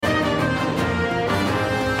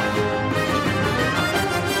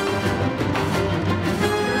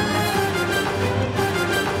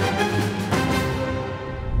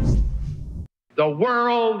The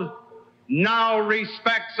world now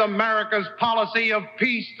respects America's policy of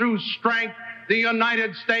peace through strength. The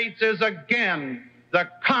United States is again the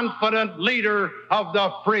confident leader of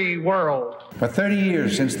the free world. For 30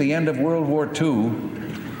 years since the end of World War II,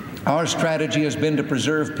 our strategy has been to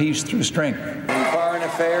preserve peace through strength. In foreign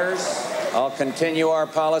affairs, I'll continue our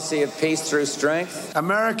policy of peace through strength.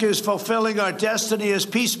 America is fulfilling our destiny as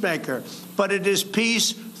peacemaker, but it is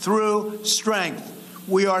peace through strength.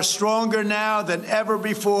 We are stronger now than ever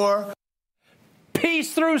before.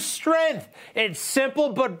 Peace through strength. It's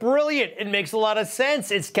simple but brilliant. It makes a lot of sense.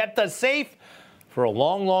 It's kept us safe for a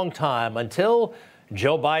long, long time until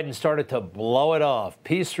Joe Biden started to blow it off.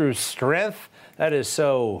 Peace through strength. That's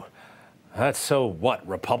so what,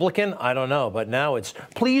 Republican? I don't know. But now it's,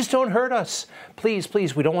 please don't hurt us. Please,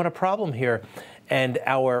 please, we don't want a problem here. And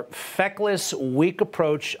our feckless, weak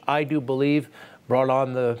approach, I do believe, brought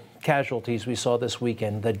on the casualties we saw this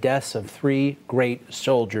weekend, the deaths of 3 great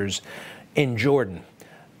soldiers in Jordan.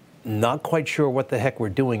 Not quite sure what the heck we're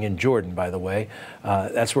doing in Jordan, by the way.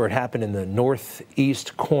 That's where it happened, in the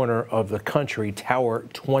northeast corner of the country, Tower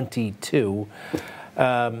 22.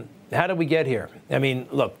 How did we get here? I mean,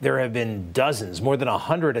 look, there have been dozens, more than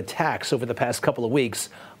 100 attacks over the past couple of weeks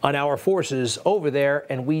on our forces over there,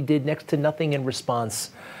 and we did next to nothing in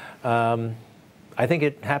response. I think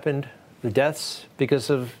it happened, the deaths,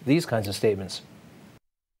 because of these kinds of statements.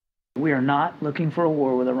 We are not looking for a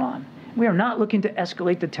war with Iran. We are not looking to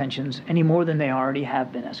escalate the tensions any more than they already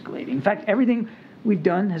have been escalating. In fact, everything we've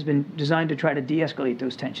done has been designed to try to de-escalate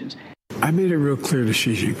those tensions. I made it real clear to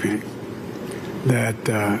Xi Jinping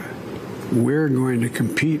that we're going to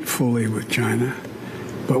compete fully with China,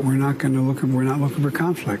 but we're not looking for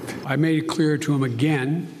conflict. I made it clear to him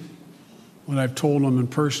again, what I've told him in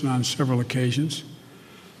person on several occasions,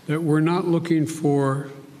 that we're not looking for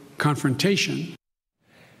confrontation.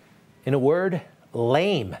 In a word,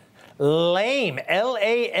 lame. Lame.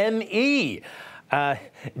 L-A-M-E.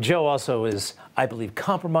 Joe also is, I believe,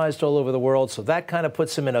 compromised all over the world, so that kind of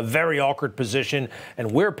puts him in a very awkward position,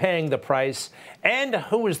 and we're paying the price. And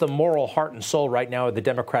who is the moral heart and soul right now of the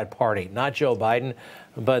Democrat Party? Not Joe Biden,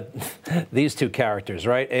 but these 2 characters,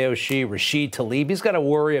 right? AOC, Rashid Tlaib. He's got to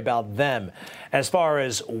worry about them. As far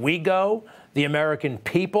as we go, the American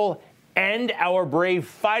people and our brave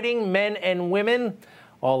fighting men and women,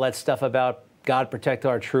 all that stuff about God protect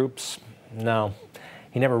our troops, no,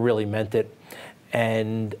 he never really meant it.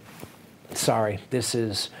 And sorry, this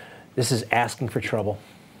is asking for trouble.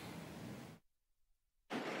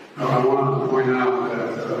 I want to point out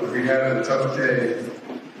that we had a tough day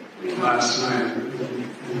last night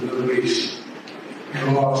in the Middle East. We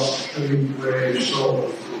lost 3 brave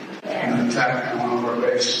souls in an attack on one of our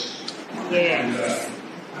bases. Yeah. And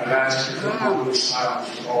I've asked for a moment of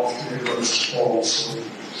silence for all 3 of those falls.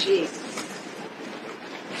 Jeez.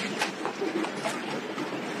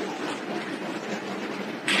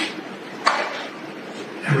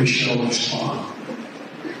 And we shall respond.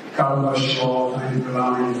 God bless you all. Thank you for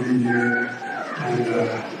allowing me to be here. And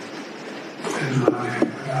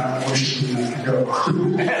I wish you to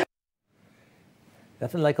go.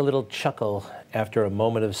 Nothing like a little chuckle after a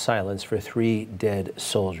moment of silence for 3 dead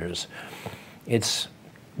soldiers. It's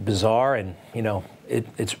bizarre, and, you know,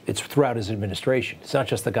 it's throughout his administration. It's not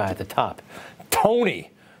just the guy at the top.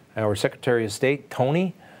 Tony, our Secretary of State,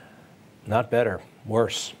 Tony, not better,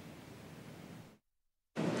 worse.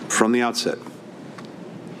 From the outset,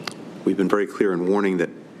 we've been very clear in warning that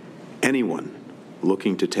anyone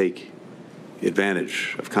looking to take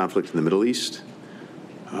advantage of conflict in the Middle East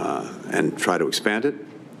and try to expand it,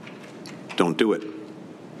 don't do it.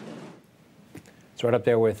 It's right up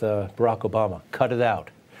there with Barack Obama. Cut it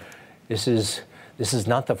out. This is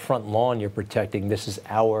not the front lawn you're protecting. This is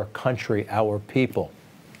our country, our people.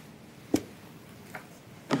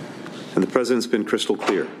 And the president's been crystal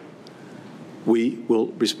clear. We will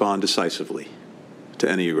respond decisively to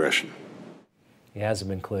any aggression. He hasn't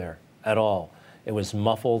been clear at all. It was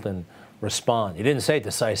muffled and respond. He didn't say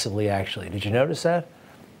decisively, actually. Did you notice that?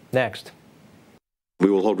 Next.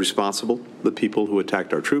 We will hold responsible the people who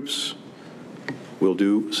attacked our troops. We'll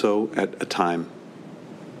do so at a time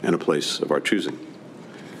and a place of our choosing.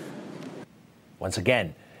 Once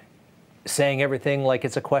again, saying everything like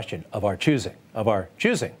it's a question of our choosing, of our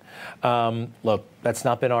choosing. Look, that's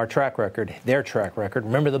not been our track record, their track record.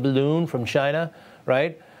 Remember the balloon from China,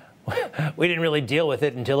 right? We didn't really deal with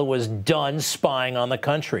it until it was done spying on the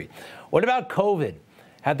country. What about COVID?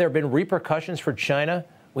 Have there been repercussions for China?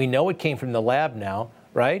 We know it came from the lab now,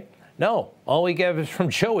 right? No, all we get from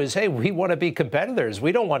Joe is, hey, we want to be competitors.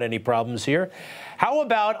 We don't want any problems here. How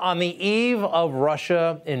about on the eve of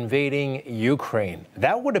Russia invading Ukraine?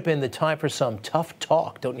 That would have been the time for some tough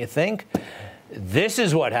talk, don't you think? This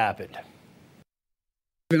is what happened.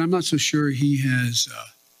 And I'm not so sure he is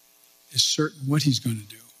certain what he's going to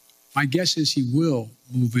do. My guess is he will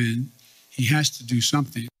move in. He has to do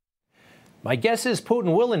something. My guess is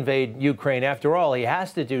Putin will invade Ukraine. After all, he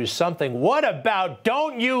has to do something. What about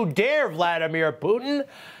don't you dare, Vladimir Putin?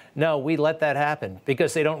 No, we let that happen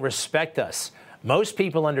because they don't respect us. Most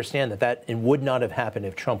people understand that it would not have happened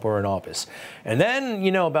if Trump were in office. And then,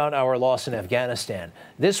 you know about our loss in Afghanistan.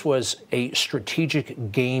 This was a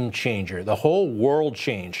strategic game changer. The whole world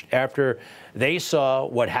changed after they saw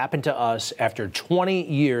what happened to us after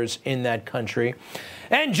 20 years in that country.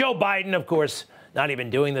 And Joe Biden, of course, not even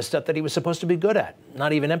doing the stuff that he was supposed to be good at,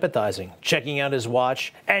 not even empathizing, checking out his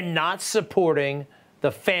watch, and not supporting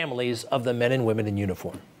the families of the men and women in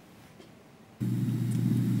uniform.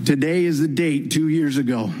 Today is the date 2 years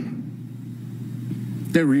ago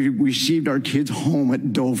that we received our kids home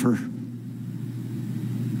at Dover.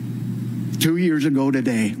 2 years ago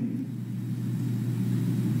today,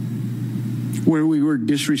 where we were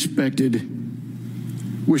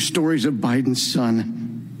disrespected with stories of Biden's son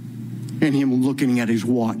and him looking at his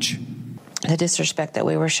watch. The disrespect that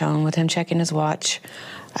we were shown with him checking his watch,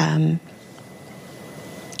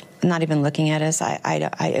 not even looking at us,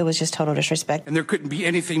 it was just total disrespect. And there couldn't be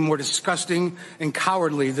anything more disgusting and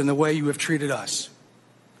cowardly than the way you have treated us.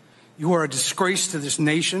 You are a disgrace to this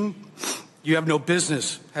nation. You have no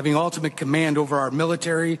business having ultimate command over our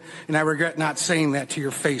military, and I regret not saying that to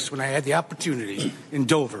your face when I had the opportunity in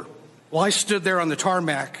Dover. While I stood there on the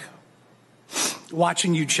tarmac,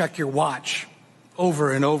 watching you check your watch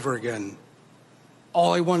over and over again,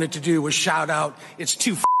 all I wanted to do was shout out, "It's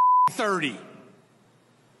 2:30.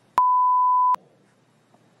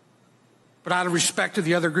 But out of respect to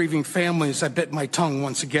the other grieving families, I bit my tongue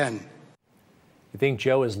once again. You think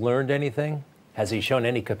Joe has learned anything? Has he shown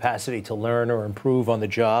any capacity to learn or improve on the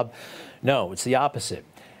job? No, it's the opposite.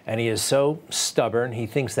 And he is so stubborn, he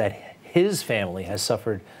thinks that his family has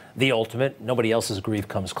suffered the ultimate. Nobody else's grief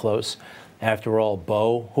comes close. After all,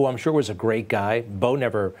 Bo, who I'm sure was a great guy, Bo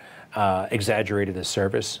never exaggerated his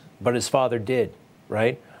service, but his father did,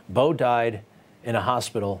 right? Bo died in a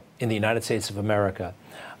hospital in the United States of America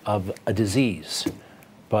of a disease,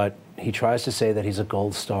 but he tries to say that he's a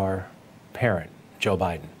Gold Star parent, Joe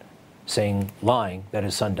Biden, lying that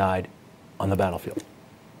his son died on the battlefield.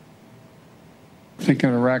 Think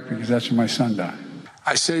of Iraq because that's where my son died.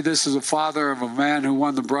 I say this as a father of a man who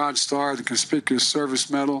won the Bronze Star, the Conspicuous Service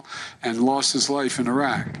Medal, and lost his life in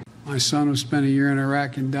Iraq. My son, who spent a year in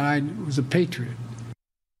Iraq and died, was a patriot.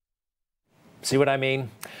 See what I mean?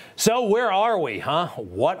 So where are we, huh?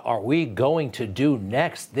 What are we going to do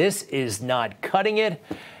next? This is not cutting it.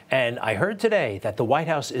 And I heard today that the White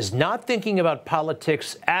House is not thinking about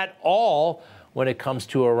politics at all when it comes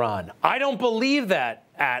to Iran. I don't believe that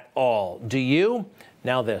at all. Do you?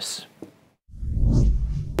 Now this.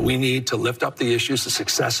 We need to lift up the issues, the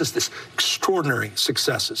successes, this extraordinary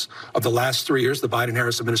successes of the last 3 years, the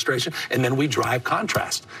Biden-Harris administration, and then we drive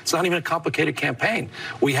contrast. It's not even a complicated campaign.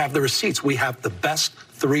 We have the receipts. We have the best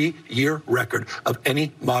 3-year record of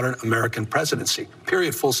any modern American presidency,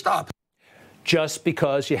 period, full stop. Just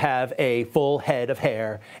because you have a full head of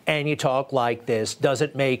hair and you talk like this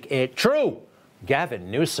doesn't make it true. Gavin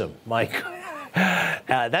Newsom, my God.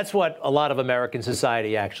 That's what a lot of American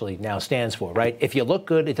society actually now stands for, right? If you look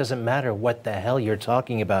good, it doesn't matter what the hell you're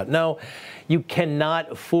talking about. No, you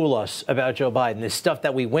cannot fool us about Joe Biden. This stuff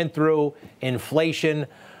that we went through, inflation,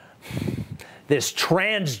 this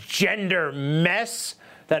transgender mess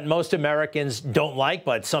that most Americans don't like,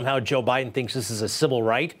 but somehow Joe Biden thinks this is a civil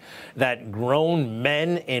right, that grown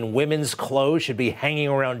men in women's clothes should be hanging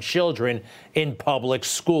around children in public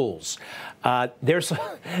schools. There's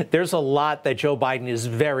a lot that Joe Biden is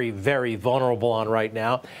very, very vulnerable on right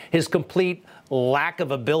now. His complete lack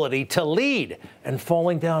of ability to lead and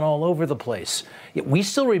falling down all over the place. Yet we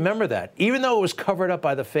still remember that, even though it was covered up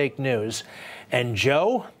by the fake news. And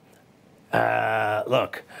Joe,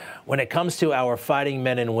 look, when it comes to our fighting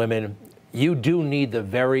men and women, you do need the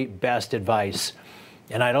very best advice.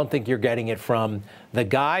 And I don't think you're getting it from the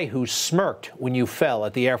guy who smirked when you fell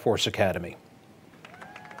at the Air Force Academy.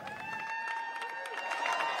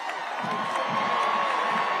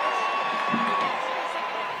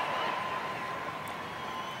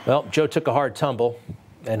 Well, Joe took a hard tumble.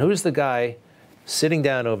 And who's the guy sitting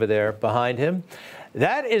down over there behind him?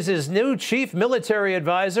 That is his new chief military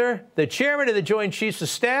advisor, the chairman of the Joint Chiefs of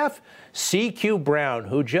Staff, C.Q. Brown,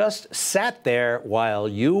 who just sat there while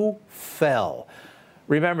you fell.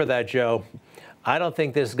 Remember that, Joe. I don't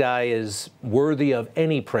think this guy is worthy of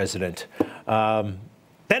any president.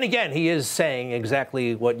 Then again, he is saying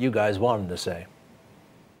exactly what you guys want him to say.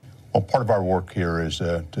 Well, part of our work here is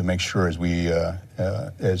to make sure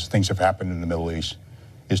as things have happened in the Middle East,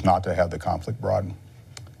 is not to have the conflict broaden.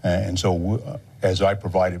 And so as I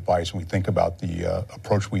provide advice and we think about the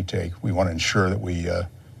approach we take, we want to ensure that we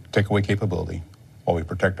take away capability while we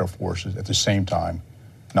protect our forces, at the same time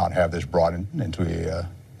not have this broaden into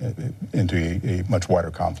a much wider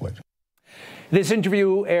conflict. This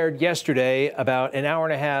interview aired yesterday, about an hour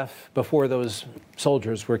and a half before those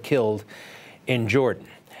soldiers were killed in Jordan.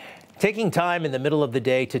 Taking time in the middle of the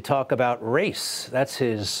day to talk about race, that's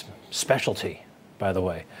his specialty, by the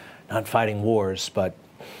way. Not fighting wars, but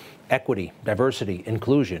equity, diversity,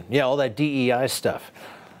 inclusion. Yeah, all that DEI stuff.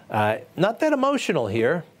 Not that emotional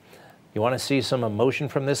here. You want to see some emotion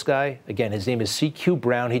from this guy? Again, his name is C.Q.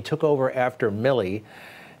 Brown. He took over after Milley,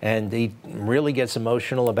 and he really gets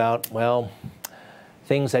emotional about, well,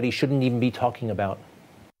 things that he shouldn't even be talking about.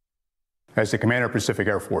 As the commander of Pacific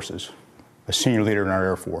Air Forces, a senior leader in our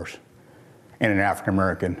Air Force, and an African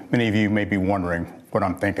American, many of you may be wondering what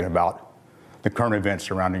I'm thinking about the current events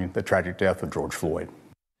surrounding the tragic death of George Floyd.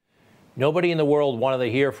 Nobody in the world wanted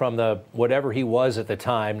to hear from whatever he was at the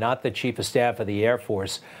time, not the chief of staff of the Air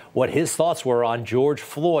Force, what his thoughts were on George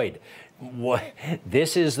Floyd.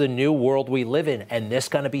 This is the new world we live in, and this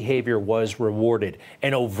kind of behavior was rewarded.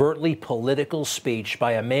 An overtly political speech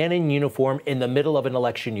by a man in uniform in the middle of an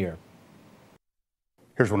election year.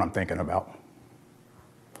 Here's what I'm thinking about.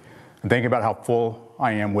 I'm thinking about how full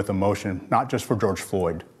I am with emotion, not just for George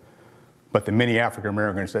Floyd, but the many African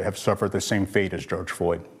Americans that have suffered the same fate as George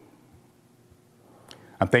Floyd.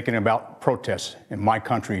 I'm thinking about protests in my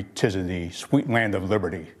country, 'tis of thee, sweet land of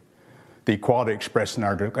liberty, the equality expressed in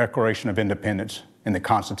our Declaration of Independence and the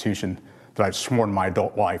Constitution that I've sworn my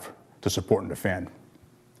adult life to support and defend.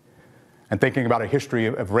 I'm thinking about a history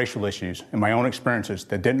of racial issues and my own experiences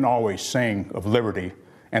that didn't always sing of liberty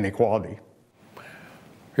and equality.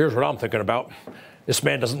 Here's what I'm thinking about. This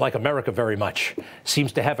man doesn't like America very much.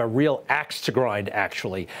 Seems to have a real axe to grind,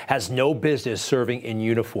 actually. Has no business serving in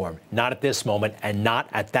uniform. Not at this moment, and not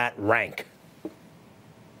at that rank.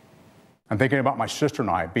 I'm thinking about my sister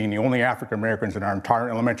and I being the only African Americans in our entire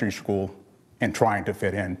elementary school and trying to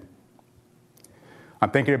fit in.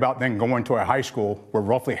 I'm thinking about then going to a high school where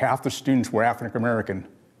roughly half the students were African American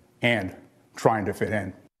and trying to fit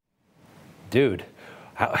in. Dude.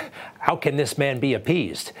 How can this man be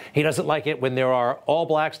appeased? He doesn't like it when there are all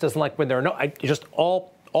blacks, doesn't like when there are no, just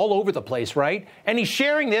all over the place, right? And he's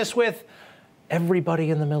sharing this with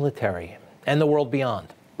everybody in the military and the world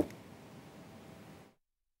beyond.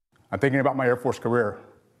 I'm thinking about my Air Force career,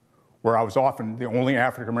 where I was often the only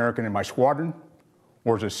African American in my squadron,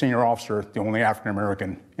 or as a senior officer, the only African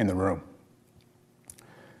American in the room.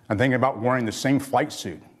 I'm thinking about wearing the same flight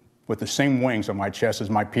suit with the same wings on my chest as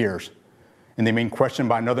my peers, and they being questioned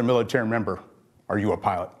by another military member, are you a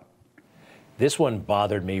pilot? This one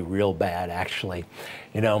bothered me real bad, actually.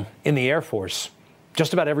 You know, in the Air Force,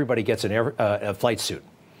 just about everybody gets a flight suit.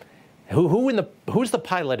 Who's the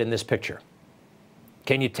pilot in this picture?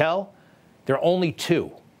 Can you tell? There are only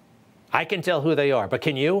two. I can tell who they are, but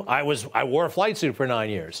can you? I wore a flight suit for 9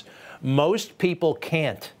 years. Most people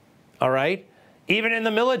can't, all right? Even in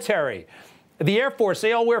the military. The Air Force,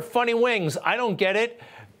 they all wear funny wings. I don't get it.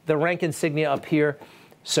 The rank insignia up here.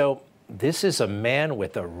 So this is a man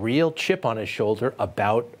with a real chip on his shoulder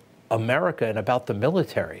about America and about the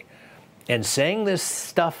military. And saying this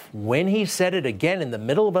stuff when he said it again in the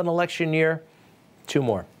middle of an election year, two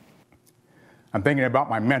more. I'm thinking about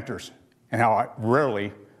my mentors and how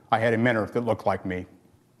rarely I had a mentor that looked like me.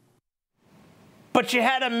 But you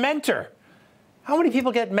had a mentor. How many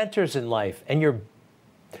people get mentors in life? And you're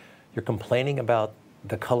complaining about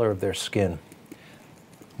the color of their skin.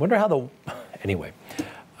 Wonder how anyway,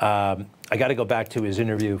 I got to go back to his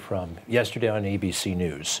interview from yesterday on ABC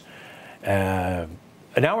News. An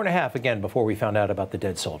hour and a half, again, before we found out about the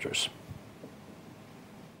dead soldiers.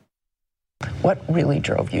 What really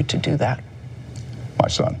drove you to do that? My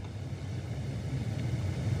son.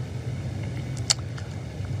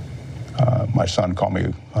 My son called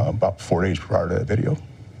me about 4 days prior to that video.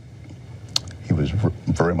 He was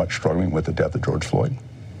very much struggling with the death of George Floyd.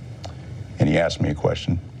 And he asked me a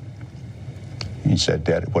question. He said,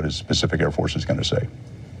 Dad, what is Pacific Air Force going to say?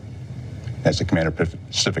 As the commander of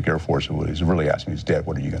Pacific Air Force, what he's really asking me is, Dad,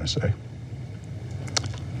 what are you going to say?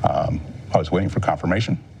 I was waiting for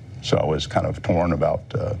confirmation, So I was kind of torn about,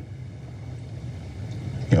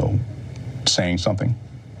 saying something.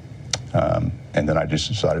 And then I just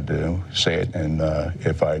decided to say it, and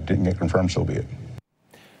if I didn't get confirmed, so be it.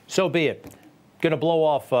 So be it. Going to blow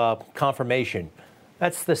off confirmation.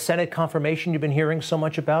 That's the Senate confirmation you've been hearing so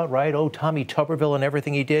much about, right? Oh, Tommy Tuberville and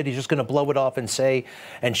everything he did. He's just going to blow it off and say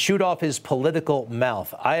and shoot off his political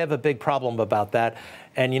mouth. I have a big problem about that.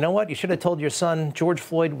 And you know what? You should have told your son George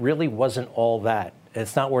Floyd really wasn't all that.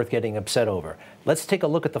 It's not worth getting upset over. Let's take a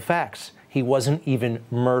look at the facts. He wasn't even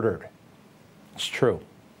murdered. It's true.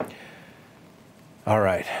 All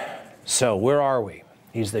right. So where are we?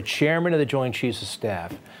 He's the chairman of the Joint Chiefs of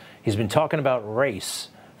Staff. He's been talking about race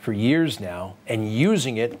for years now and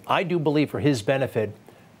using it, I do believe, for his benefit.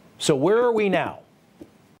 So where are we now?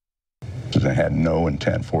 I had no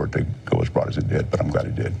intent for it to go as broad as it did, but I'm glad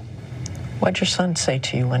it did. What'd your son say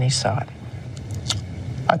to you when he saw it?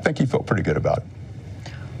 I think he felt pretty good about it.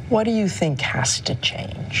 What do you think has to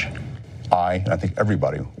change? I think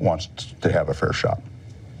everybody wants to have a fair shot.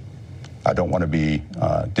 I don't want to be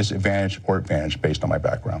disadvantaged or advantaged based on my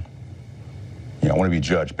background. I want to be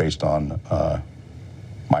judged based on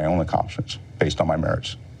my own accomplishments, based on my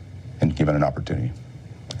merits, and given an opportunity.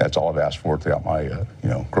 That's all I've asked for throughout my,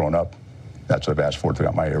 growing up. That's what I've asked for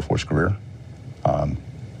throughout my Air Force career.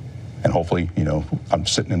 And hopefully, I'm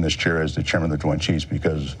sitting in this chair as the chairman of the Joint Chiefs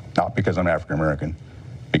not because I'm African American,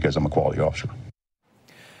 because I'm a quality officer.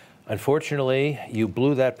 Unfortunately, you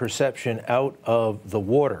blew that perception out of the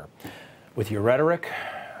water with your rhetoric,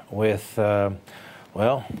 with, your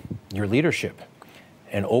leadership,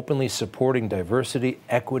 and openly supporting diversity,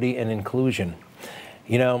 equity, and inclusion.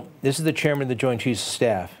 This is the chairman of the Joint Chiefs of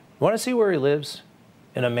Staff. You want to see where he lives?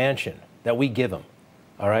 In a mansion that we give him,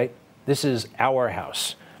 all right? This is our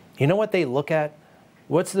house. You know what they look at?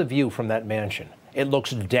 What's the view from that mansion? It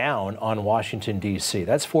looks down on Washington, D.C.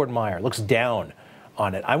 That's Fort Myer. It looks down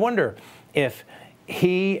on it. I wonder if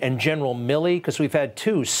he and General Milley, because we've had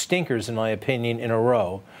two stinkers, in my opinion, in a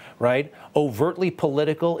row, right? Overtly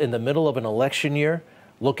political in the middle of an election year,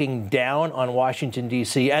 looking down on Washington,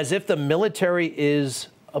 D.C., as if the military is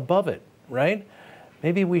above it, right?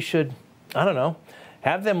 Maybe we should, I don't know,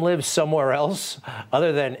 have them live somewhere else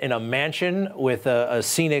other than in a mansion with a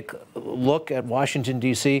scenic look at Washington,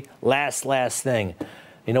 D.C. Last thing.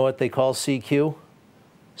 You know what they call CQ?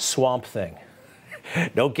 Swamp Thing.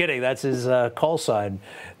 No kidding. That's his call sign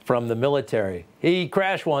from the military. He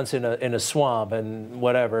crashed once in a swamp and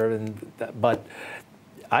whatever, but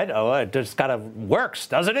I know it just kind of works,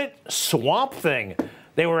 doesn't it? Swamp Thing.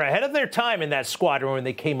 They were ahead of their time in that squadron when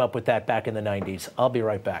they came up with that back in the 90s. I'll be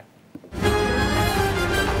right back.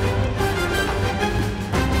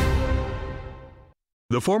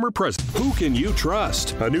 The former president. Who can you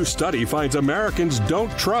trust? A new study finds Americans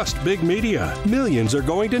don't trust big media. Millions are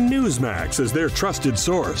going to Newsmax as their trusted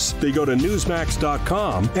source. They go to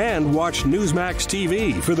Newsmax.com and watch Newsmax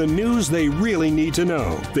TV for the news they really need to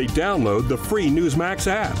know. They download the free Newsmax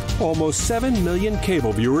app. Almost 7 million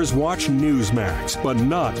cable viewers watch Newsmax, but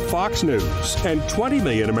not Fox News. And 20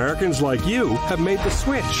 million Americans like you have made the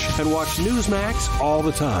switch and watch Newsmax all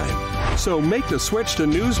the time. So make the switch to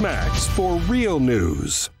Newsmax for real news.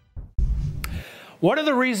 One of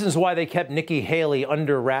the reasons why they kept Nikki Haley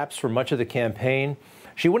under wraps for much of the campaign,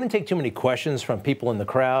 she wouldn't take too many questions from people in the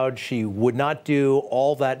crowd. She would not do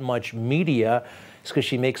all that much media. It's because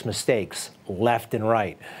she makes mistakes left and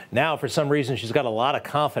right. Now, for some reason, she's got a lot of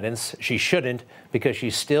confidence. She shouldn't, because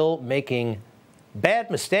she's still making bad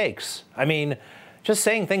mistakes. I mean, just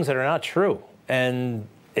saying things that are not true. And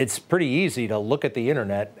it's pretty easy to look at the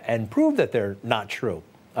internet and prove that they're not true.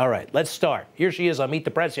 All right, let's start. Here she is on Meet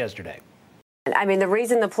the Press yesterday. I mean, the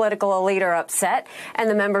reason the political elite are upset and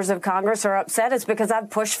the members of Congress are upset is because I've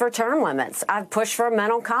pushed for term limits. I've pushed for a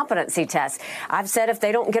mental competency test. I've said if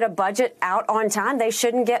they don't get a budget out on time, they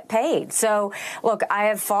shouldn't get paid. So, look, I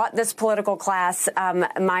have fought this political class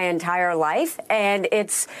my entire life, and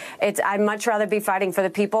I'd much rather be fighting for the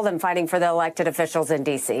people than fighting for the elected officials in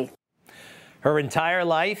D.C. Her entire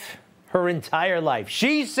life? Her entire life.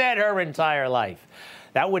 She said her entire life.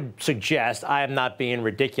 That would suggest, I am not being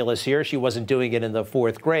ridiculous here, she wasn't doing it in the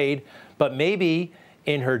 4th grade, but maybe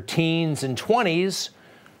in her teens and 20s,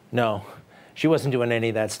 no, she wasn't doing any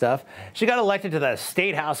of that stuff. She got elected to the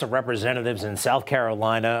State House of Representatives in South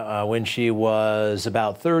Carolina when she was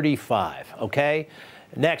about 35, okay?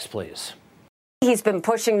 Next, please. He's been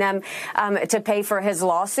pushing them to pay for his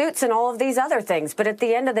lawsuits and all of these other things. But at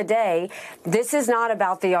the end of the day, this is not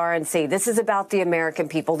about the RNC. This is about the American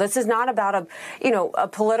people. This is not about a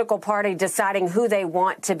political party deciding who they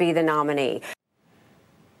want to be the nominee.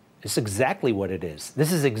 It's exactly what it is.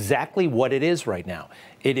 This is exactly what it is right now.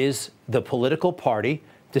 It is the political party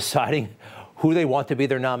deciding who they want to be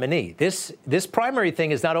their nominee. This primary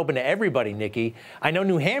thing is not open to everybody, Nikki. I know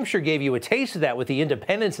New Hampshire gave you a taste of that with the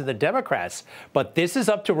independents and the Democrats, but this is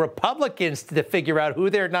up to Republicans to figure out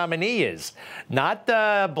who their nominee is. Not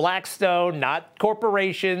Blackstone, not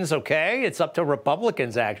corporations, okay? It's up to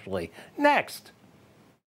Republicans, actually. Next.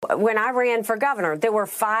 When I ran for governor, there were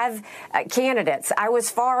 5 candidates. I was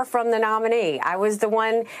far from the nominee. I was the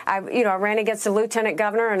one, I ran against a lieutenant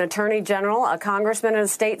governor, an attorney general, a congressman, and a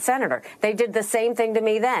state senator. They did the same thing to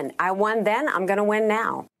me then. I won then. I'm going to win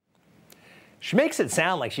now. She makes it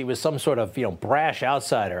sound like she was some sort of, brash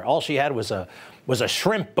outsider. All she had was a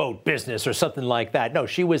shrimp boat business or something like that. No,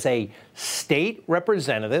 she was a state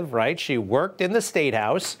representative, right? She worked in the State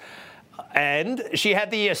House. And she had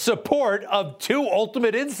the support of 2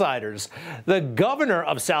 ultimate insiders. The governor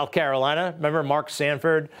of South Carolina, remember Mark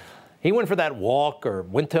Sanford? He went for that walk or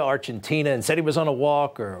went to Argentina and said he was on a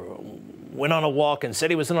walk, or went on a walk and said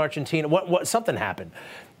he was in Argentina. Something happened.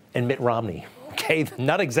 And Mitt Romney, okay,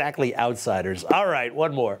 not exactly outsiders. All right,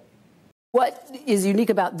 one more. What is unique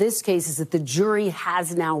about this case is that the jury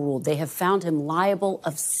has now ruled. They have found him liable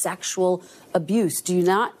of sexual abuse. Do you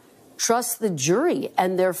not trust the jury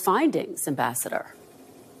and their findings, Ambassador?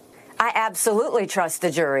 I absolutely trust the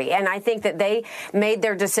jury, and I think that they made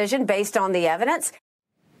their decision based on the evidence.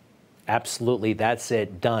 Absolutely, that's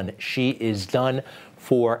it, done. She is done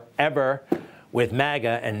forever with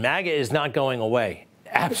MAGA, and MAGA is not going away.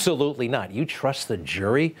 Absolutely not. You trust the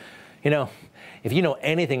jury? If you know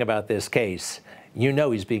anything about this case, you know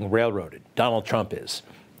he's being railroaded. Donald Trump is.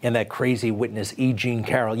 And that crazy witness, E. Jean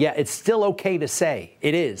Carroll. Yeah, it's still okay to say.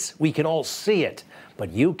 It is. We can all see it. But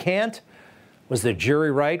you can't? Was the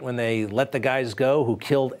jury right when they let the guys go who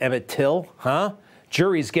killed Emmett Till? Huh?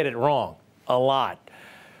 Juries get it wrong. A lot.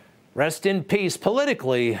 Rest in peace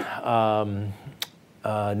politically.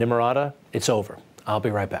 Nimrata, it's over. I'll be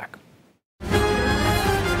right back.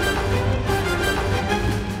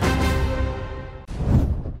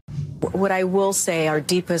 What I will say,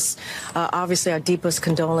 obviously our deepest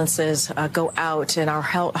condolences go out, and our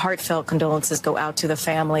heartfelt condolences go out to the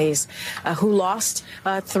families who lost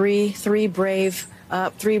three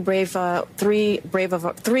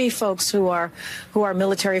folks who are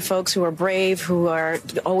military folks, who are brave, who are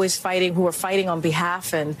always fighting, who are fighting on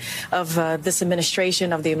behalf of this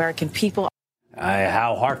administration, of the American people.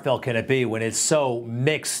 How heartfelt can it be when it's so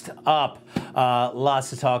mixed up?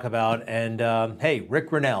 Lots to talk about. And hey,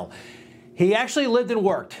 Rick Grenell, he actually lived and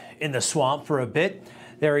worked in the swamp for a bit.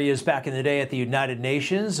 There he is back in the day at the United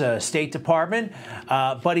Nations State Department.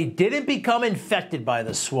 But he didn't become infected by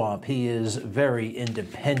the swamp. He is very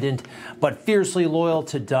independent, but fiercely loyal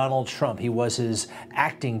to Donald Trump. He was his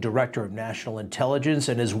acting director of national intelligence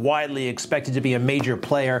and is widely expected to be a major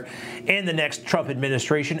player in the next Trump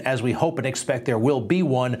administration, as we hope and expect there will be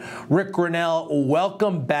one. Rick Grenell,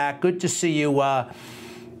 welcome back. Good to see you.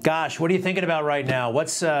 Gosh, what are you thinking about right now?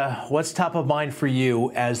 What's top of mind for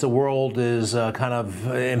you as the world is kind of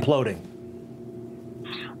imploding?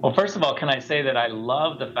 Well, first of all, can I say that I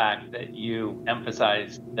love the fact that you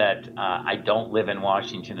emphasized that I don't live in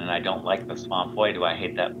Washington and I don't like the swamp. Boy, do I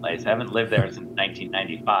hate that place. I haven't lived there since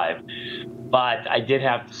 1995, but I did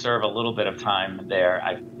have to serve a little bit of time there.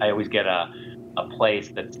 I always get a place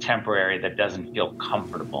that's temporary, that doesn't feel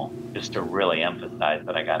comfortable, just to really emphasize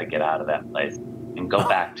that I got to get out of that place and go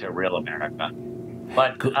back to real America.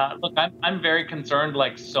 But look, I'm very concerned,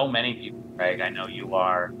 like so many people, Greg. I know you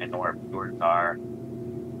are, I know our viewers are.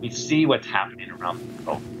 We see what's happening around the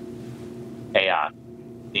world. Chaos.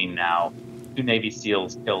 Seen now 2 Navy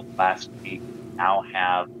SEALs killed last week, now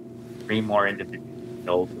have 3 more individuals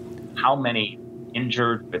killed. How many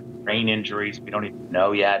injured with brain injuries? We don't even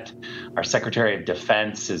know yet. Our Secretary of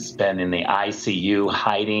Defense has been in the ICU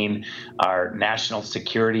hiding. Our National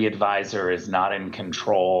Security Advisor is not in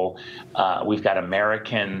control. We've got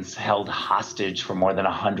Americans held hostage for more than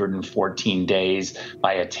 114 days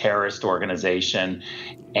by a terrorist organization.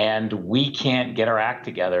 And we can't get our act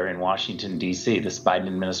together in Washington, D.C. This Biden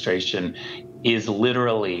administration is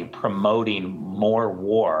literally promoting more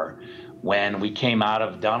war. When we came out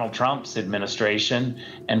of Donald Trump's administration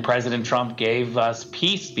and President Trump gave us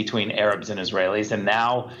peace between Arabs and Israelis, and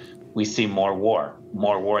now we see more war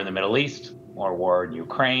in the Middle East, more war in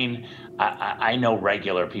Ukraine. I know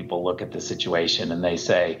regular people look at the situation and they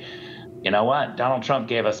say, you know what, Donald Trump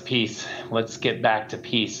gave us peace. Let's get back to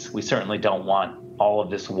peace. We certainly don't want all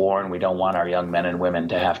of this war, and we don't want our young men and women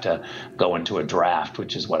to have to go into a draft,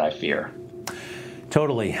 which is what I fear.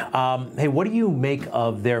 Totally. Hey, what do you make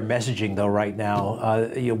of their messaging, though, right now?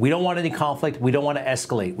 We don't want any conflict. We don't want to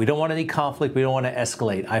escalate. We don't want any conflict. We don't want to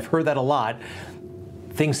escalate. I've heard that a lot.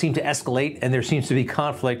 Things seem to escalate, and there seems to be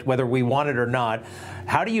conflict, whether we want it or not.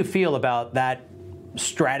 How do you feel about that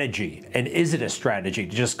strategy? And is it a strategy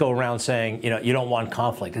to just go around saying, you don't want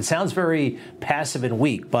conflict? It sounds very passive and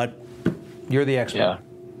weak, but you're the expert. Yeah.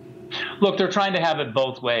 Look, they're trying to have it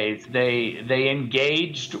both ways. They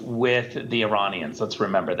engaged with the Iranians. Let's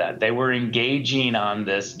remember that. They were engaging on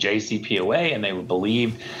this JCPOA, and they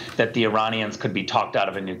believed that the Iranians could be talked out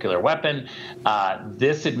of a nuclear weapon.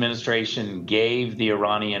 This administration gave the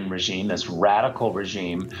Iranian regime, this radical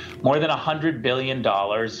regime, more than $100 billion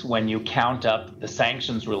when you count up the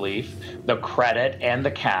sanctions relief, the credit, and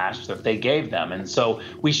the cash that they gave them. And so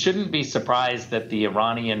we shouldn't be surprised that the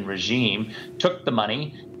Iranian regime took the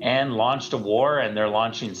money and launched a war, and they're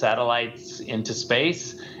launching satellites into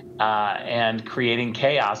space and creating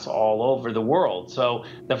chaos all over the world. So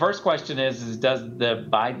the first question is does the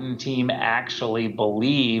Biden team actually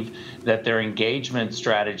believe that their engagement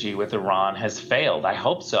strategy with Iran has failed? I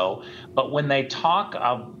hope so. But when they talk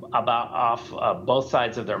about both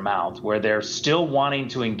sides of their mouth, where they're still wanting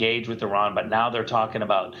to engage with Iran, but now they're talking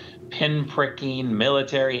about pinpricking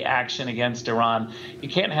military action against Iran, you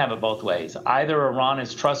can't have it both ways. Either Iran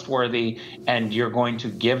is trustworthy and you're going to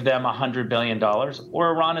give them $100 billion,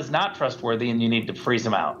 or Iran is not trustworthy and you need to freeze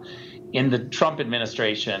them out. In the Trump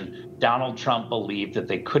administration, Donald Trump believed that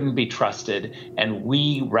they couldn't be trusted, and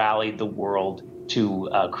we rallied the world to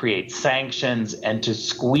create sanctions and to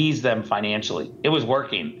squeeze them financially. It was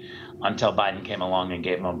working until Biden came along and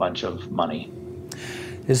gave them a bunch of money.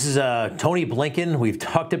 This is Tony Blinken. We've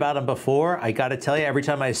talked about him before. I got to tell you, every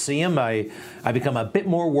time I see him, I become a bit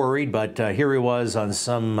more worried. But here he was on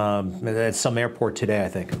at some airport today, I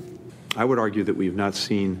think. I would argue that we've not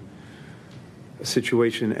seen a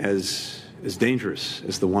situation as dangerous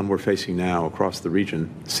as the one we're facing now across the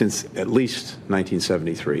region since at least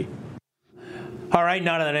 1973. All right,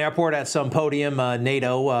 not at an airport, at some podium,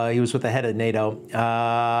 NATO. He was with the head of NATO.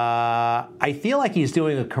 I feel like he's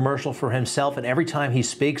doing a commercial for himself, and every time he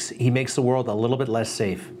speaks, he makes the world a little bit less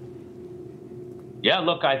safe. Yeah,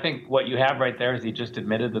 look, I think what you have right there is he just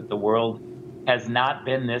admitted that the world has not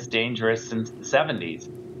been this dangerous since the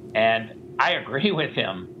 70s. And I agree with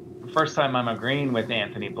him. The first time I'm agreeing with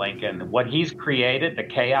Anthony Blinken. What he's created, the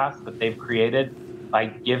chaos that they've created, by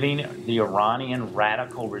giving the Iranian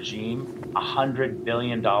radical regime $100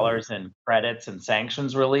 billion in credits and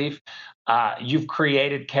sanctions relief, you've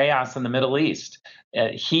created chaos in the Middle East.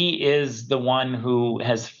 He is the one who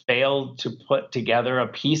has failed to put together a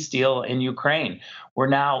peace deal in Ukraine. We're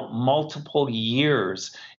now multiple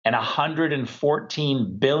years and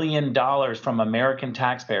 $114 billion from American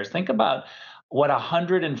taxpayers. Think about what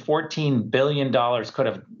 $114 billion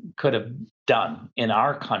could have done in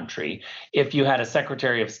our country if you had a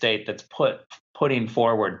Secretary of State that's putting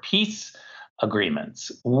forward peace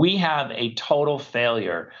agreements. We have a total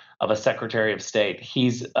failure of a Secretary of State.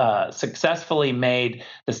 He's successfully made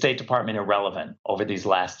the State Department irrelevant over these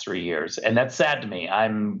last 3 years. And that's sad to me.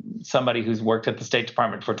 I'm somebody who's worked at the State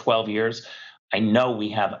Department for 12 years. I know we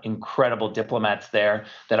have incredible diplomats there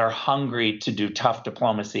that are hungry to do tough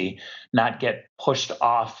diplomacy, not get pushed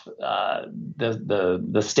off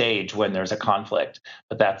the stage when there's a conflict.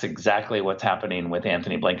 But that's exactly what's happening with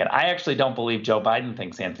Anthony Blinken. I actually don't believe Joe Biden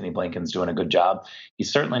thinks Anthony Blinken's doing a good job.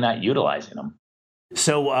 He's certainly not utilizing him.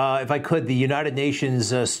 So if I could, the United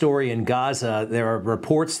Nations story in Gaza, there are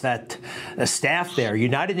reports that staff there,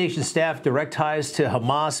 United Nations staff, direct ties to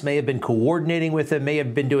Hamas, may have been coordinating with them, may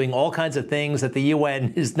have been doing all kinds of things that the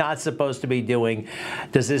UN is not supposed to be doing.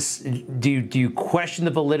 Do you question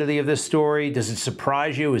the validity of this story? Does it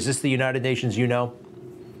surprise you? Is this the United Nations you know?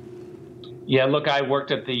 Yeah, look, I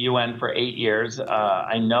worked at the UN for 8 years.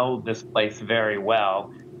 I know this place very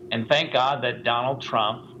well. And thank God that Donald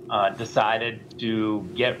Trump decided to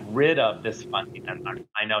get rid of this funding.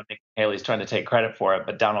 I know Nikki Haley's trying to take credit for it,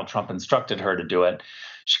 but Donald Trump instructed her to do it.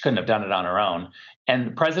 She couldn't have done it on her own.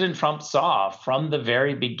 And President Trump saw from the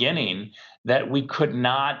very beginning that we could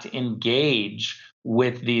not engage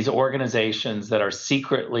with these organizations that are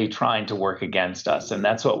secretly trying to work against us. And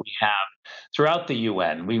that's what we have throughout the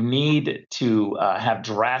UN. We need to have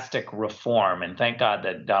drastic reform. And thank God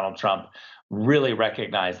that Donald Trump really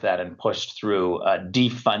recognized that and pushed through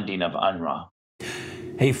defunding of UNRWA.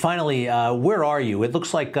 Hey, finally, where are you? It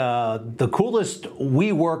looks like the coolest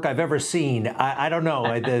WeWork I've ever seen. I don't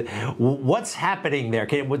know. What's happening there?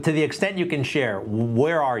 To the extent you can share,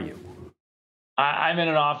 where are you? I'm in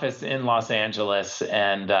an office in Los Angeles,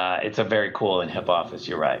 and it's a very cool and hip office.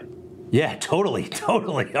 You're right. Yeah, totally.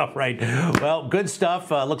 All right. Well, good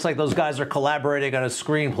stuff. Looks like those guys are collaborating on a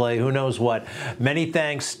screenplay. Who knows what? Many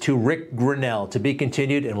thanks to Rick Grinnell. To be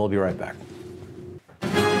continued, and we'll be right back.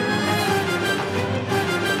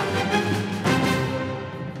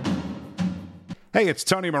 Hey, it's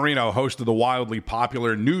Tony Marino, host of the wildly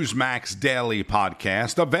popular Newsmax Daily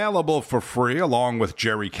podcast, available for free along with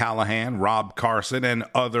Jerry Callahan, Rob Carson, and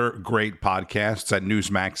other great podcasts at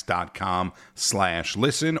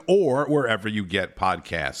newsmax.com/listen or wherever you get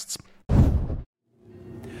podcasts.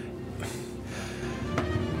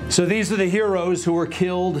 So these are the heroes who were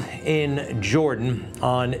killed in Jordan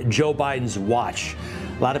on Joe Biden's watch.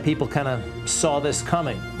 A lot of people kind of saw this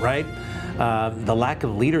coming, right? The lack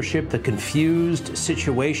of leadership, the confused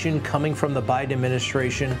situation coming from the Biden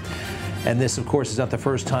administration. And this, of course, is not the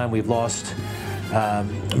first time we've lost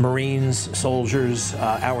Marines, soldiers,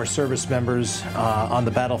 our service members on the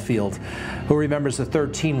battlefield. Who remembers the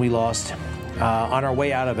 13 we lost on our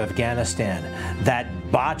way out of Afghanistan?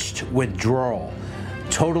 That botched withdrawal.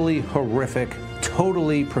 Totally horrific,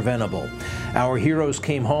 totally preventable. Our heroes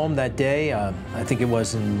came home that day, I think it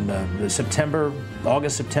was in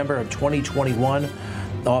August, September of 2021,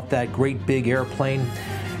 off that great big airplane.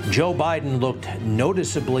 Joe Biden looked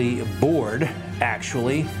noticeably bored,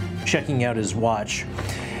 actually, checking out his watch.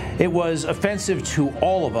 It was offensive to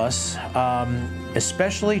all of us,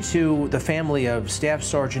 especially to the family of Staff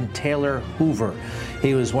Sergeant Taylor Hoover.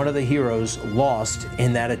 He was one of the heroes lost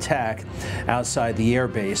in that attack outside the air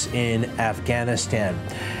base in Afghanistan.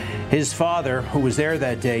 His father, who was there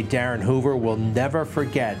that day, Darren Hoover, will never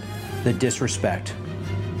forget the disrespect.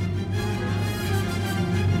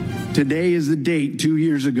 Today is the date 2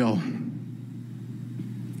 years ago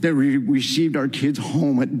that we received our kids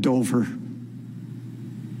home at Dover.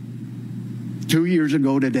 2 years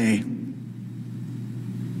ago today,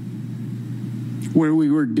 where we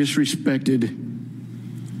were disrespected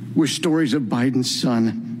with stories of Biden's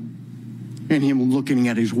son and him looking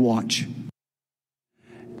at his watch.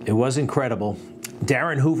 It was incredible.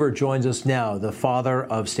 Darren Hoover joins us now, the father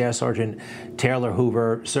of Staff Sergeant Taylor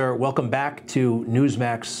Hoover. Sir, welcome back to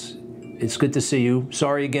Newsmax. It's good to see you.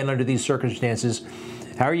 Sorry again under these circumstances.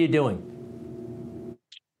 How are you doing?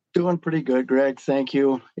 Doing pretty good, Greg. Thank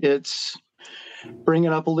you. It's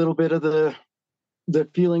bringing up a little bit of the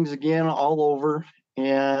feelings again all over.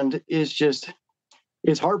 And it's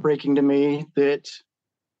heartbreaking to me that,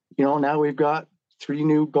 now we've got 3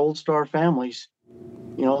 new Gold Star families.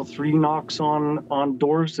 3 knocks on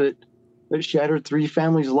doors that shattered 3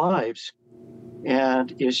 families' lives.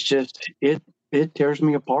 And it's just, it tears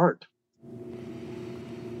me apart.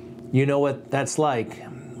 You know what that's like,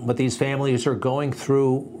 what these families are going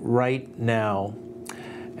through right now.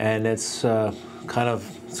 And it's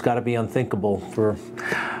it's got to be unthinkable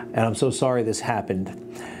and I'm so sorry this happened.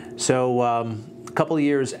 So a couple of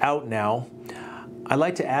years out now, I'd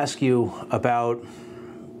like to ask you about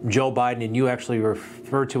Joe Biden, and you actually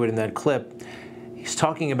referred to it in that clip. He's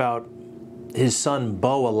talking about his son,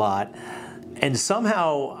 Beau, a lot. And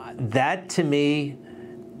somehow that, to me,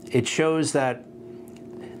 it shows that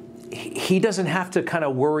he doesn't have to kind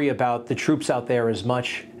of worry about the troops out there as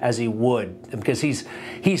much as he would, because he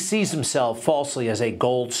sees himself falsely as a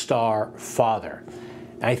Gold Star father.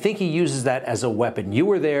 And I think he uses that as a weapon. You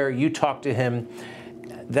were there, you talked to him.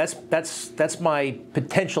 That's my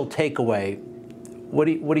potential takeaway. What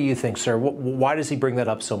do you think, sir? Why does he bring that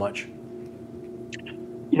up so much?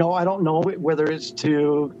 I don't know whether it's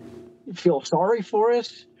to feel sorry for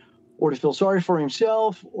us or to feel sorry for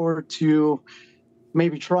himself or to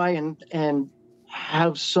maybe try and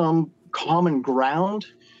have some common ground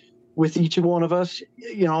with each one of us.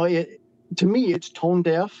 To me, it's tone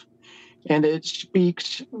deaf, and it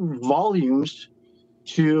speaks volumes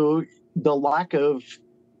to the lack of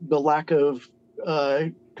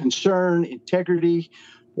concern, integrity,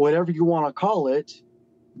 whatever you want to call it,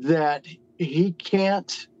 that he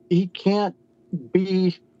can't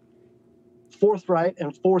be forthright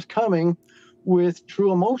and forthcoming with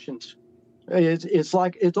true emotions.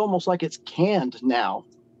 It's almost like it's canned now.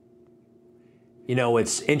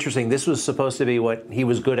 It's interesting. This was supposed to be what he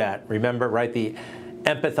was good at. Remember, right? The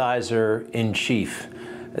empathizer in chief.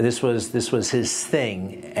 This was his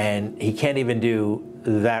thing, and he can't even do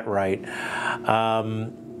that right.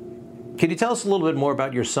 Can you tell us a little bit more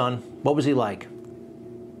about your son? What was he like?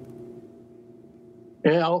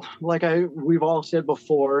 Like we've all said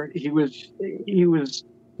before, he was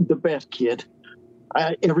the best kid.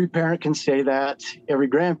 Every parent can say that. Every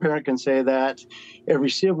grandparent can say that. Every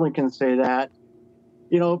sibling can say that.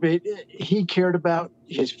 But he cared about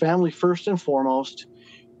his family first and foremost,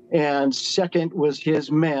 and second was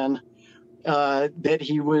his men, that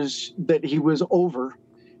he was over,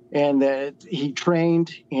 and that he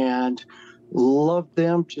trained and loved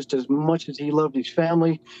them just as much as he loved his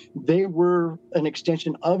family. They were an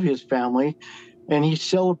extension of his family, and he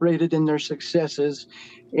celebrated in their successes.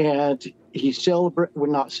 And he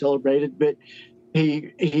not celebrated, but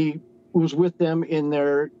he was with them in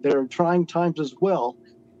their trying times as well.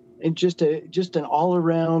 And just an all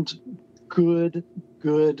around good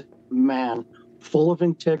man, full of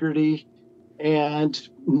integrity, and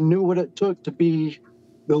knew what it took to be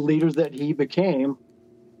the leader that he became.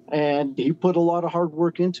 And he put a lot of hard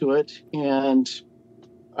work into it. And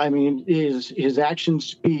I mean, his actions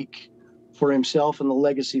speak for himself and the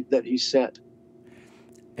legacy that he set.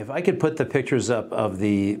 If I could put the pictures up of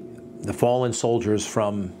the fallen soldiers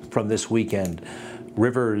from this weekend,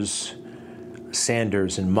 Rivers,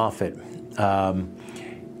 Sanders, and Moffett,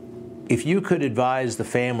 if you could advise the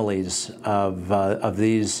families of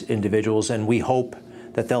these individuals, and we hope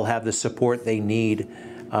that they'll have the support they need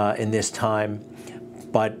in this time,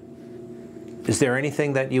 but is there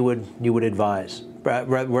anything that you would advise,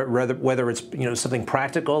 whether it's something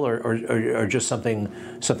practical or just something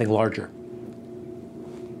larger?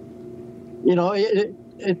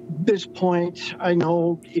 At this point, I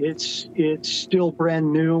know it's still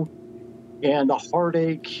brand new, and the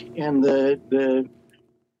heartache and the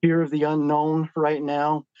fear of the unknown right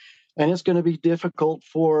now, and it's going to be difficult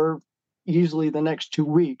for easily the next 2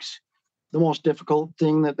 weeks. The most difficult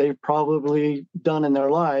thing that they've probably done in their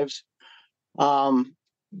lives. But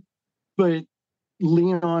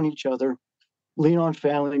lean on each other, lean on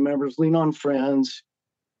family members, lean on friends,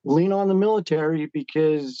 lean on the military,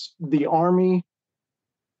 because the Army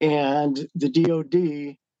and the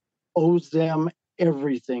DOD owes them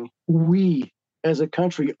everything. We as a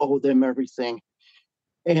country owe them everything.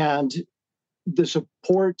 And the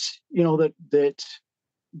support, that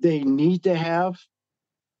they need to have,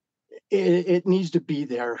 it needs to be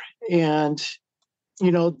there. And,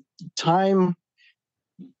 time's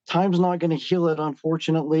not going to heal it,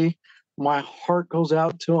 unfortunately. My heart goes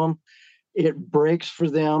out to them. It breaks for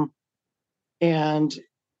them. And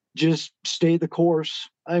just stay the course.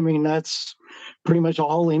 I mean, that's pretty much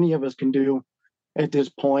all any of us can do at this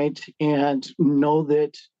point, and know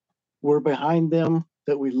that we're behind them,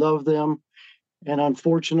 that we love them. And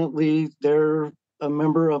unfortunately, they're a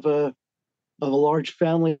member of a large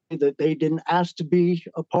family that they didn't ask to be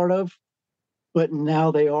a part of, but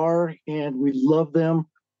now they are, and we love them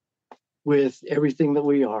with everything that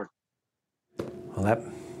we are. Well,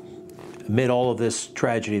 amid all of this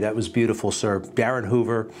tragedy, that was beautiful, sir. Darren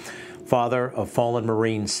Hoover, father of fallen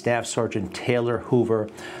Marine Staff Sergeant Taylor Hoover.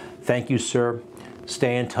 Thank you, sir.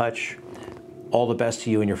 Stay in touch. All the best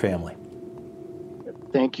to you and your family.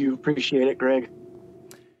 Thank you. Appreciate it, Greg.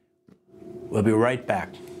 We'll be right back.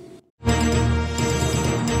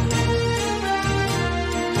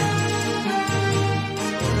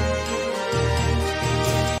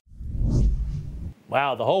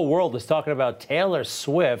 Wow, the whole world is talking about Taylor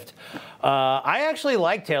Swift. I actually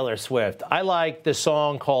like Taylor Swift. I like the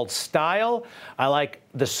song called Style. I like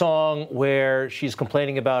the song where she's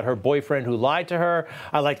complaining about her boyfriend who lied to her.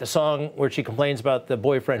 I like the song where she complains about the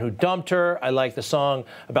boyfriend who dumped her. I like the song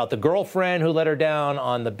about the girlfriend who let her down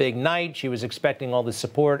on the big night. She was expecting all the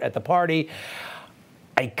support at the party.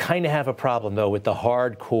 I kind of have a problem, though, with the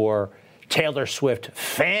hardcore Taylor Swift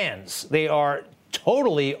fans. They are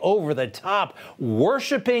totally over the top,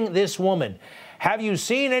 worshiping this woman. Have you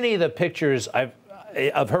seen any of the pictures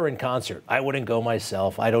of her in concert? I wouldn't go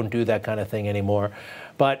myself. I don't do that kind of thing anymore.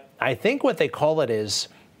 But I think what they call it is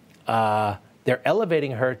they're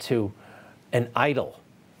elevating her to an idol,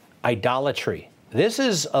 idolatry. This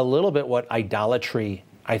is a little bit what idolatry,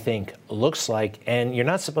 I think, looks like, and you're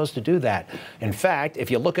not supposed to do that. In fact,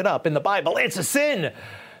 if you look it up in the Bible, it's a sin.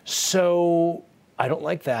 So I don't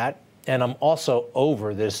like that. And I'm also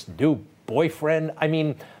over this new boyfriend. I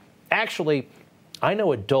mean, actually, I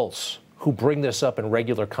know adults who bring this up in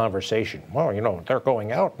regular conversation. Well, they're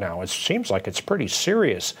going out now. It seems like it's pretty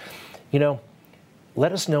serious.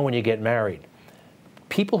 Let us know when you get married.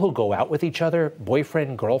 People who go out with each other,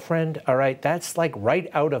 boyfriend, girlfriend, all right, that's like right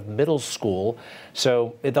out of middle school.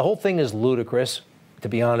 So the whole thing is ludicrous. To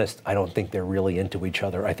be honest, I don't think they're really into each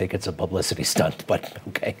other. I think it's a publicity stunt, but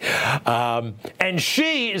okay. And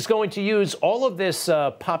she is going to use all of this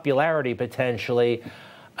popularity potentially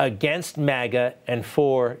against MAGA and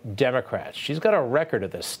for Democrats. She's got a record of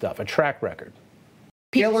this stuff, a track record.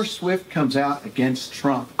 Taylor Swift comes out against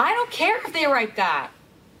Trump. I don't care if they write that.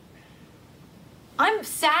 I'm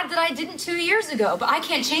sad that I didn't 2 years ago, but I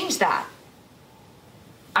can't change that.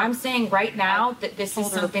 I'm saying right now that this is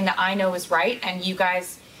something that I know is right, and you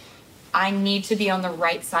guys I need to be on the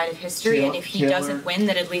right side of history, and if he doesn't win,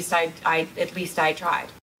 then at least I tried.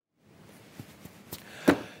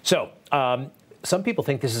 So, some people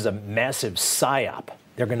think this is a massive psyop.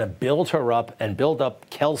 They're going to build her up and build up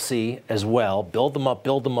Kelsey as well. Build them up,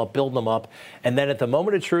 build them up, build them up. And then at the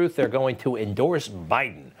moment of truth, they're going to endorse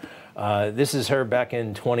Biden. This is her back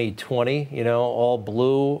in 2020, you know, all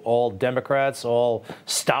blue, all Democrats, all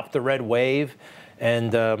stop the red wave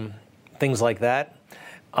and things like that.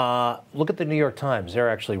 Look at the New York Times. They're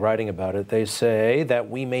actually writing about it. They say that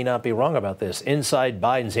we may not be wrong about this. Inside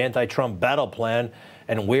Biden's anti-Trump battle plan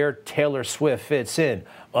and where Taylor Swift fits in.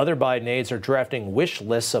 Other Biden aides are drafting wish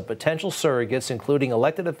lists of potential surrogates, including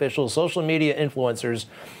elected officials, social media influencers,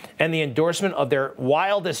 and the endorsement of their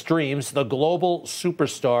wildest dreams, the global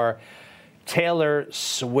superstar Taylor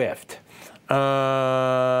Swift.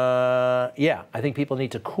 Yeah, I think people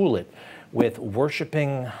need to cool it with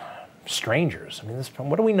worshiping strangers. I mean,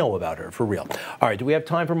 what do we know about her, for real? All right, do we have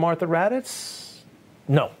time for Martha Raddatz?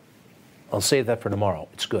 No. I'll save that for tomorrow.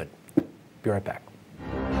 It's good. Be right back.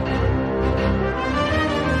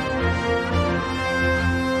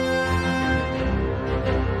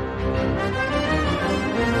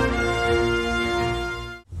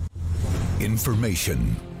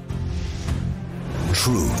 Information.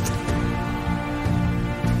 Truth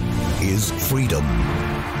is freedom.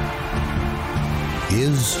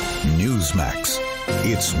 Is Newsmax.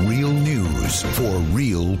 It's real news for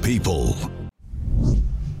real people.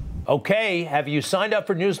 Okay, have you signed up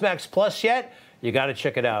for Newsmax Plus yet? You got to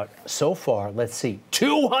check it out. So far, let's see,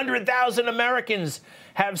 200,000 Americans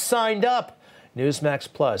have signed up. Newsmax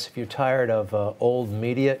Plus. If you're tired of old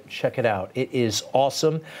media, check it out. It is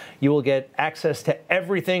awesome. You will get access to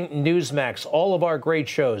everything Newsmax, all of our great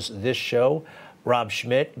shows. This show, Rob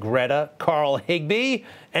Schmidt, Greta, Carl Higbee,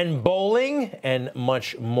 and bowling, and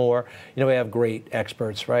much more. You know, we have great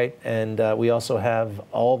experts, right? And we also have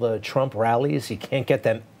all the Trump rallies. You can't get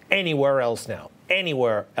them anywhere else now.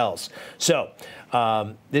 Anywhere else. So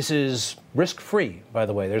this is risk-free, by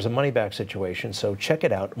the way. There's a money-back situation, so check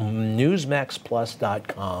it out.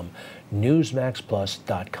 Newsmaxplus.com.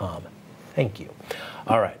 Newsmaxplus.com. Thank you.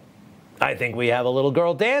 All right. I think we have a little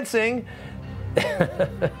girl dancing.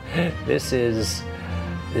 This is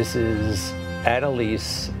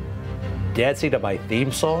Annalise dancing to my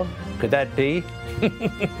theme song. Could that be?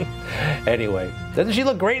 Anyway, doesn't she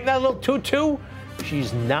look great in that little tutu?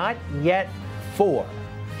 She's not yet 4.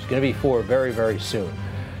 She's going to be 4 very, very soon.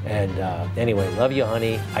 And anyway, love you,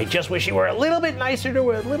 honey. I just wish you were a little bit nicer to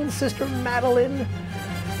her little sister, Madeline.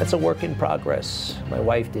 That's a work in progress. My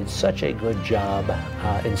wife did such a good job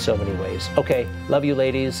in so many ways. Okay, love you,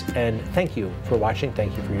 ladies, and thank you for watching.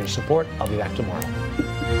 Thank you for your support. I'll be back tomorrow.